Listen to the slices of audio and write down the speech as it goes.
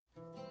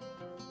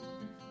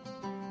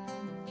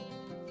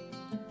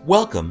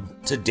Welcome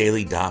to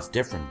Daily Daf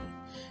Differently,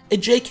 a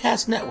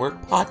JCast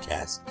Network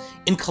podcast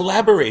in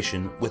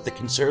collaboration with the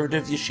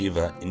Conservative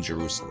Yeshiva in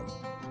Jerusalem.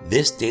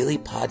 This daily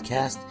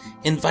podcast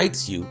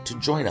invites you to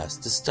join us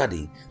to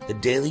study the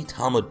daily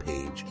Talmud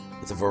page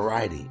with a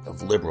variety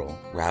of liberal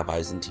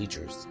rabbis and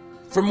teachers.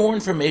 For more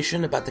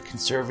information about the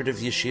Conservative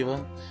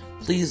Yeshiva,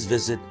 please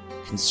visit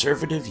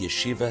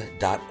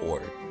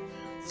conservativeyeshiva.org.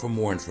 For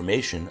more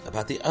information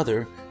about the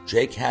other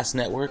JCast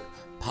Network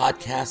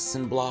podcasts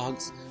and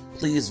blogs,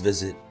 please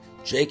visit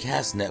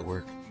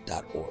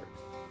jcastnetwork.org.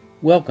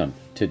 Welcome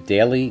to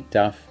Daily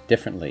Daf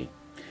Differently.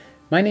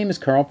 My name is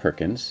Carl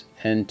Perkins,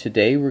 and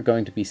today we're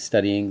going to be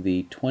studying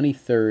the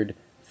 23rd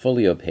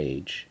folio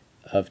page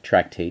of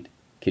Tractate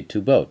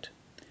Ketubot.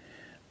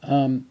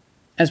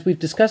 As we've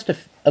discussed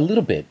a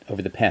little bit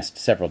over the past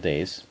several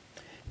days,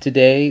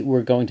 today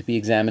we're going to be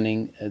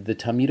examining the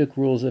Talmudic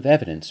rules of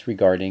evidence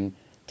regarding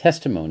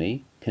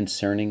testimony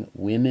concerning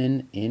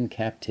women in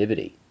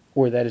captivity,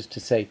 or that is to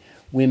say,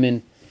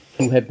 women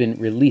who have been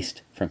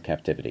released from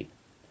captivity.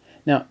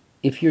 Now,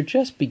 if you're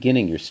just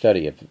beginning your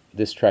study of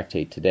this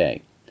tractate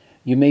today,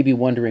 you may be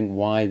wondering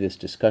why this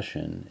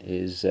discussion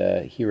is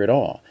here at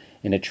all,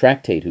 in a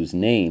tractate whose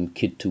name,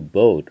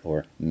 Ketubot,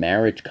 or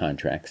marriage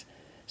contracts,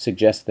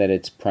 suggests that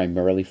it's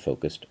primarily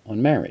focused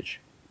on marriage.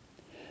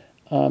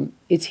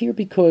 It's here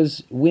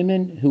because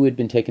women who had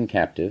been taken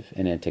captive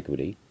in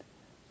antiquity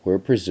were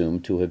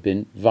presumed to have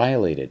been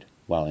violated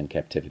while in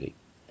captivity,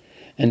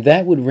 and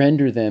that would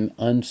render them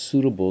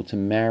unsuitable to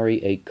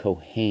marry a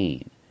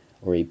Kohen,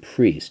 or a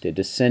priest, a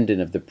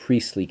descendant of the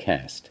priestly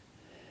caste.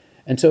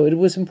 And so it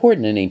was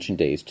important in ancient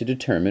days to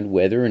determine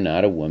whether or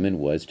not a woman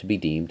was to be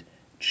deemed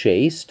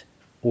chaste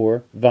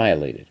or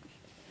violated.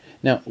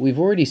 Now, we've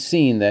already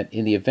seen that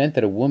in the event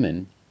that a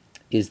woman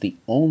is the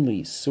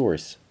only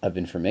source of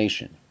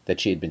information that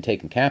she had been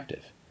taken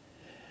captive,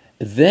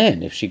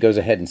 then if she goes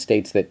ahead and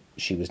states that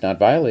she was not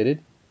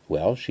violated,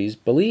 well, she's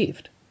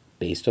believed,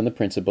 based on the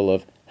principle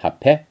of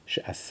hapeh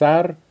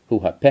she'asar hu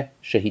hapeh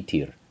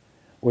shehitir,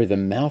 or the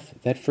mouth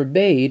that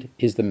forbade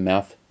is the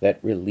mouth that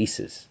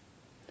releases.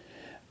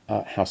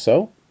 How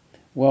so?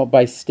 Well,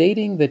 by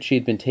stating that she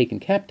had been taken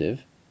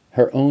captive,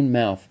 her own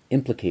mouth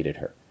implicated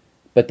her.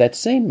 But that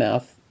same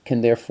mouth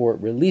can therefore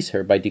release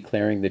her by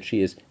declaring that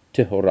she is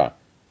tehorah,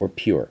 or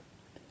pure.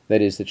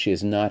 That is, that she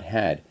has not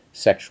had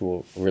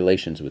sexual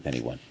relations with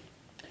anyone.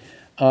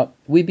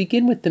 We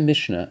begin with the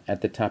Mishnah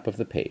at the top of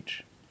the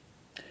page.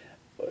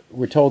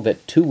 We're told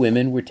that two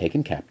women were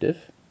taken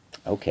captive.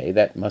 Okay,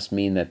 that must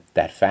mean that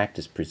that fact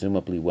is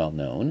presumably well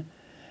known.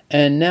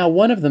 And now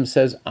one of them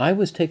says, I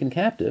was taken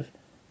captive,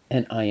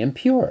 and I am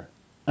pure.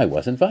 I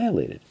wasn't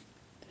violated.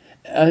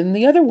 And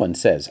the other one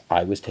says,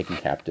 I was taken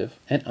captive,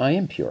 and I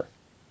am pure.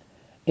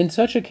 In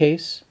such a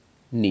case,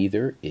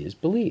 neither is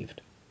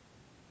believed.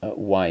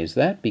 Why is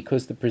that?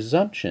 Because the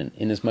presumption,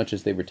 inasmuch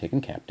as they were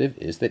taken captive,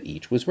 is that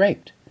each was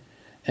raped.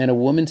 And a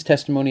woman's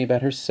testimony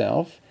about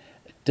herself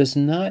does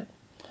not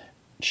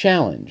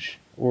challenge,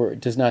 or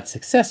does not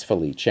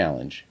successfully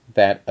challenge,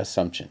 that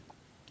assumption,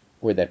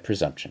 or that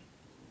presumption.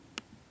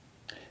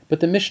 But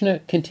the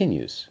Mishnah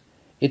continues.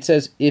 It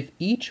says, if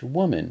each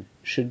woman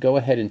should go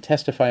ahead and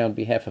testify on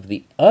behalf of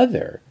the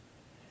other,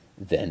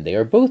 then they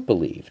are both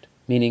believed,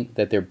 meaning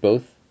that they're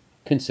both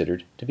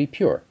considered to be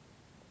pure.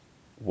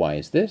 Why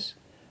is this?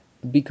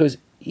 Because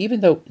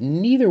even though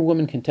neither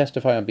woman can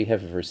testify on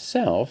behalf of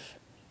herself,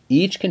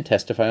 each can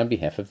testify on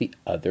behalf of the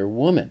other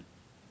woman.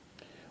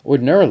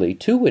 Ordinarily,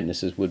 two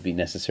witnesses would be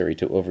necessary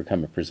to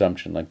overcome a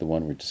presumption like the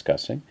one we're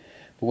discussing,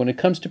 but when it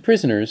comes to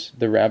prisoners,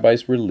 the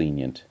rabbis were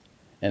lenient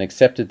and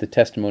accepted the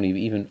testimony of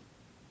even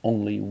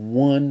only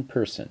one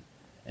person,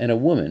 and a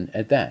woman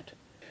at that.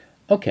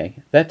 Okay,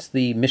 that's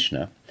the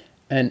Mishnah,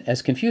 and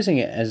as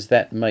confusing as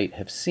that might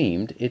have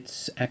seemed,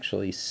 it's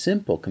actually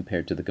simple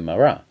compared to the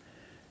Gemara.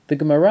 The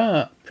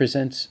Gemara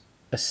presents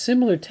a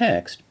similar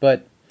text,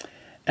 but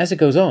as it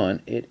goes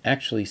on, it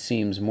actually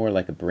seems more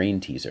like a brain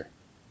teaser.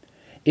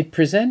 It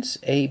presents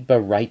a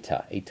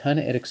baraita, a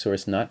Tannaitic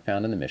source not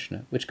found in the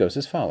Mishnah, which goes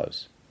as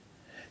follows.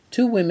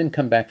 Two women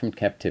come back from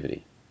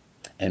captivity,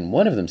 and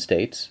one of them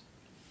states,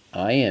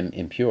 I am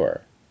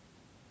impure,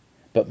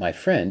 but my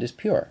friend is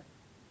pure.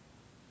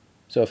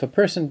 So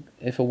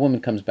if a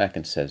woman comes back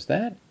and says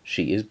that,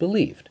 she is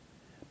believed.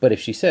 But if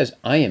she says,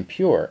 I am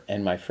pure,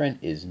 and my friend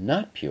is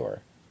not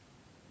pure,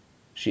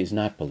 she is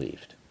not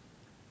believed.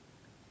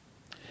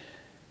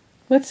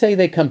 Let's say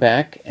they come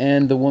back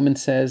and the woman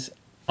says,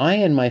 I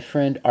and my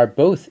friend are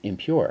both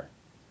impure.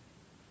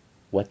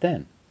 What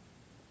then?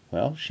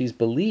 Well, she's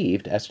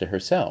believed as to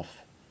herself,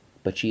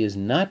 but she is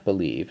not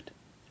believed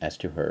as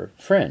to her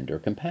friend or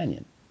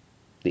companion,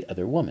 the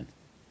other woman.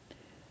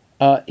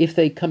 If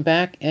they come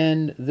back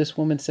and this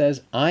woman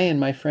says, I and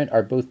my friend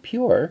are both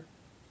pure,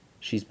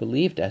 she's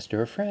believed as to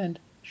her friend.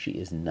 She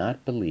is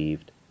not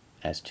believed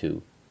as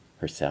to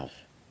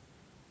herself.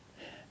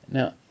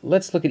 Now,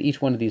 let's look at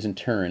each one of these in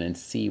turn and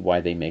see why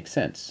they make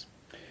sense.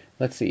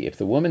 Let's see, if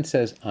the woman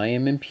says, I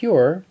am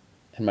impure,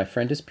 and my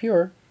friend is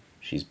pure,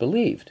 she's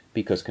believed,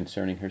 because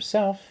concerning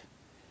herself,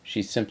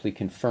 she's simply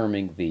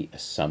confirming the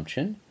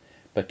assumption,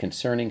 But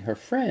concerning her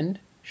friend,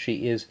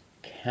 she is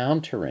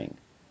countering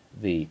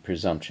the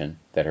presumption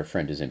that her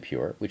friend is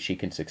impure, which she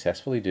can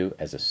successfully do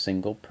as a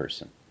single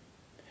person.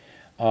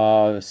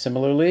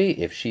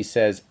 Similarly, if she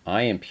says,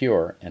 I am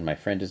pure and my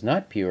friend is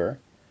not pure,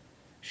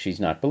 she's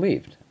not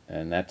believed,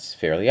 and that's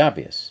fairly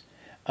obvious.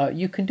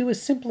 You can do a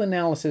simple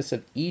analysis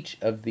of each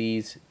of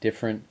these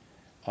different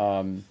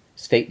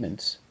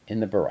statements in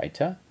the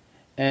Baraita,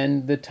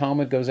 and the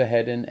Talmud goes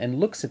ahead and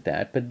looks at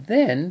that, but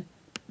then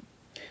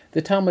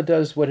the Talmud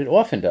does what it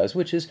often does,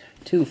 which is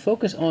to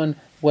focus on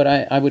what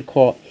I would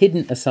call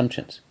hidden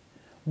assumptions.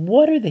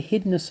 What are the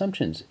hidden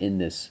assumptions in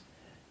this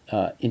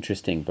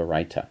interesting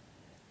Baraita?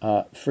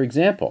 For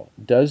example,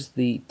 does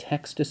the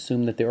text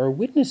assume that there are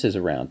witnesses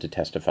around to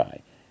testify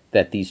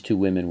that these two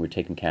women were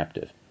taken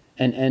captive,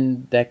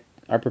 and that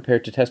are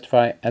prepared to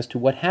testify as to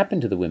what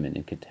happened to the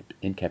women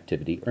in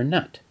captivity or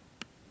not?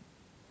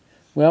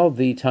 Well,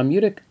 the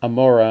Talmudic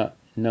Amora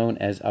known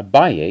as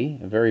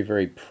Abaye, a very,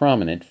 very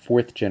prominent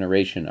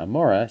fourth-generation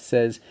Amora,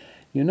 says,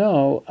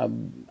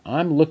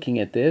 I'm looking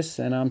at this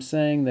and I'm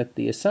saying that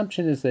the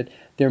assumption is that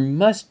there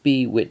must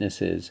be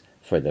witnesses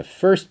for the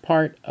first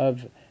part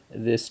of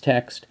this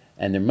text,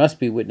 and there must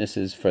be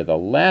witnesses for the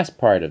last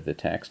part of the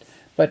text.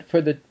 But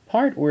for the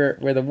part where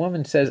the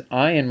woman says,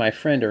 I and my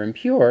friend are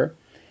impure,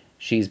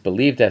 she's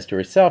believed as to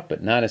herself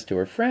but not as to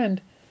her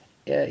friend,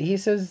 he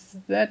says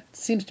that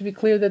seems to be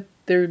clear that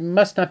there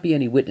must not be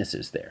any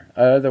witnesses there.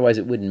 Otherwise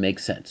it wouldn't make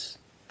sense.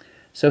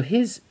 So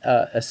his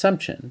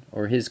assumption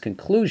or his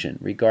conclusion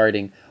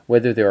regarding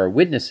whether there are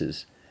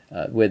witnesses,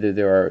 whether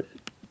there are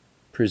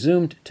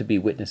presumed to be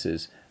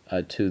witnesses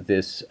to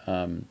this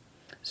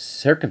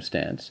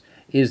circumstance,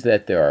 is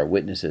that there are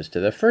witnesses to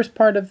the first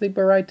part of the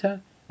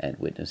Baraita and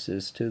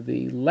witnesses to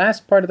the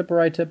last part of the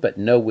Baraita, but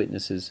no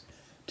witnesses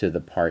to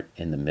the part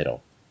in the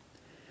middle.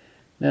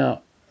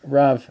 Now,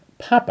 Rav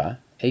Papa,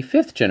 a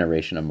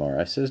fifth-generation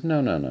Amora, says,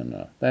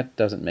 no, that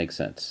doesn't make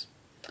sense.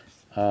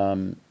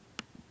 It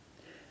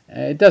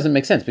doesn't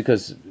make sense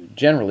because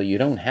generally you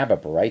don't have a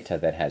Baraita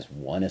that has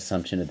one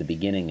assumption at the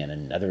beginning and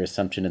another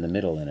assumption in the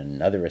middle and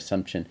another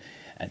assumption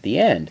at the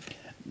end.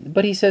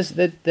 But he says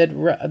that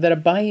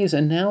Abaye's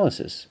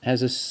analysis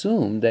has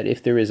assumed that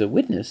if there is a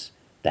witness,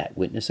 that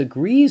witness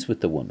agrees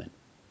with the woman.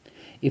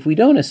 If we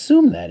don't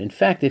assume that, in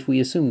fact, if we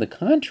assume the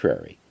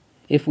contrary,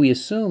 if we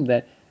assume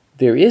that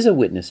there is a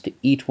witness to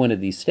each one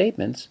of these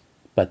statements,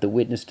 but the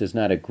witness does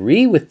not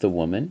agree with the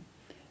woman,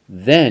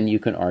 then you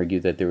can argue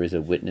that there is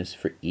a witness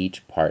for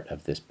each part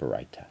of this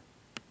Baraita.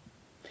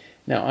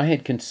 Now, I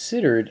had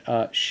considered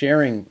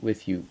sharing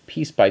with you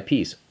piece by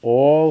piece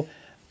all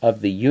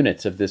of the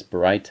units of this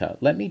Baraita.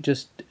 Let me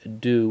just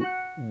do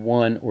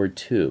one or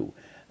two,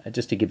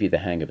 just to give you the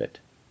hang of it.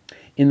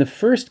 In the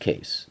first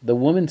case, the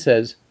woman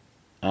says,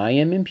 I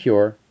am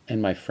impure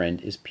and my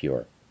friend is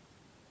pure.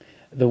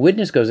 The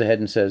witness goes ahead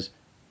and says,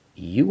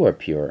 you are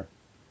pure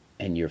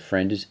and your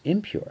friend is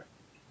impure.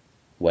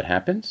 What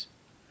happens?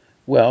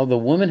 Well, the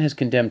woman has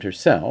condemned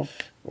herself,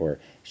 or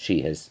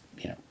she has,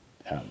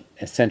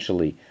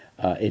 essentially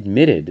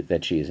admitted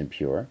that she is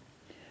impure,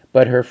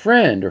 but her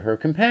friend or her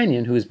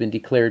companion, who has been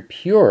declared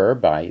pure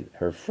by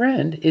her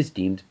friend, is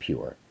deemed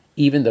pure,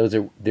 even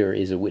though there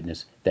is a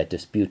witness that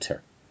disputes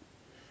her.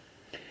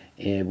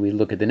 And we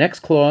look at the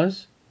next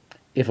clause.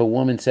 If a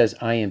woman says,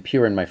 I am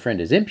pure and my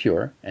friend is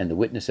impure, and the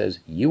witness says,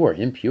 you are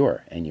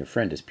impure and your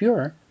friend is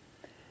pure,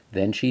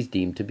 then she's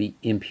deemed to be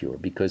impure,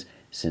 because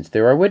since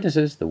there are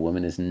witnesses, the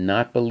woman is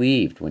not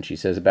believed when she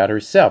says about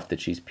herself that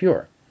she's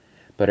pure.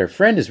 But her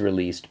friend is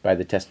released by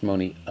the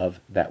testimony of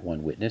that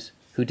one witness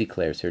who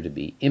declares her to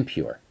be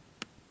impure.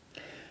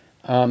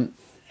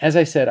 As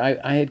I said,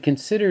 I had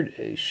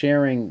considered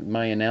sharing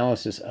my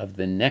analysis of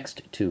the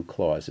next two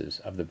clauses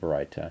of the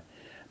Baraita,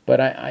 but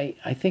I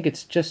think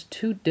it's just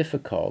too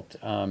difficult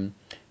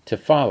to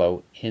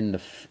follow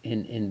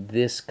in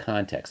this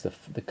context,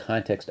 the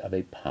context of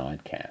a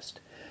podcast.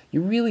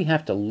 You really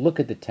have to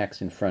look at the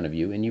text in front of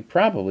you, and you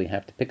probably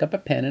have to pick up a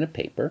pen and a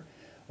paper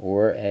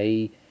or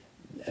a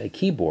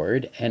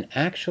keyboard and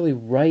actually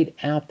write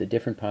out the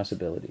different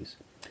possibilities.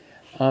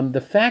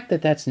 The fact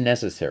that that's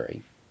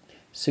necessary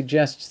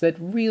suggests that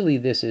really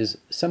this is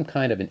some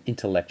kind of an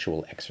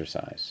intellectual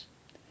exercise.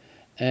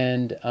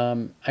 And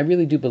I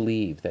really do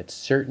believe that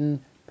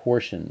certain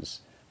portions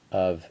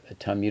of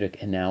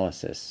Talmudic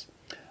analysis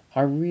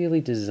are really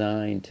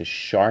designed to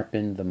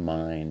sharpen the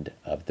mind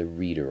of the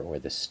reader or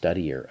the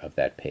studier of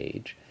that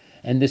page,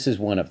 and this is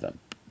one of them.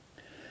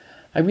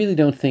 I really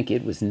don't think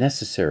it was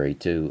necessary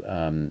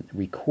to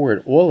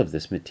record all of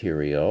this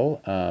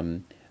material,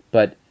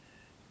 but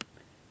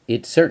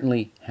it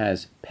certainly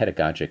has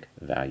pedagogic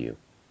value.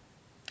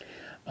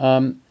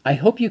 I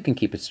hope you can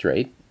keep it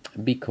straight,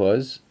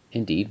 because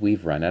indeed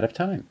we've run out of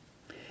time.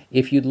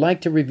 If you'd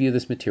like to review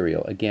this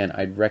material, again,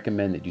 I'd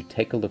recommend that you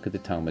take a look at the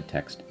Talmud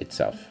text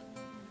itself.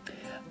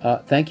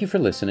 Thank you for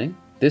listening.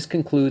 This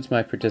concludes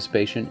my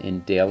participation in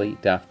Daily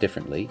Daf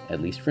Differently,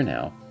 at least for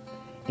now.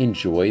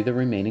 Enjoy the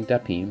remaining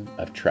dapim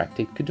of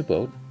Tractate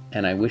Ketubot,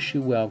 and I wish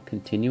you well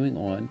continuing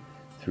on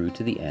through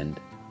to the end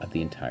of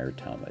the entire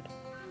Talmud.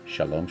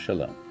 Shalom,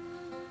 shalom.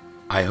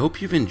 I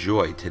hope you've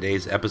enjoyed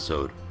today's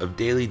episode of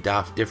Daily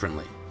Daf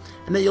Differently,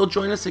 and that you'll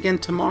join us again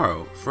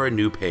tomorrow for a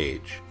new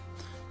page.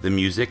 The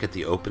music at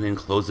the open and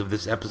close of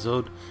this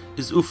episode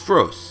is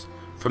Ufros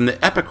from the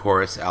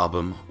Epichorus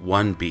album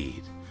One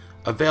Bead,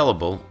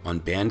 available on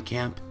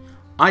Bandcamp,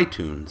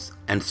 iTunes,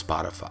 and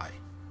Spotify.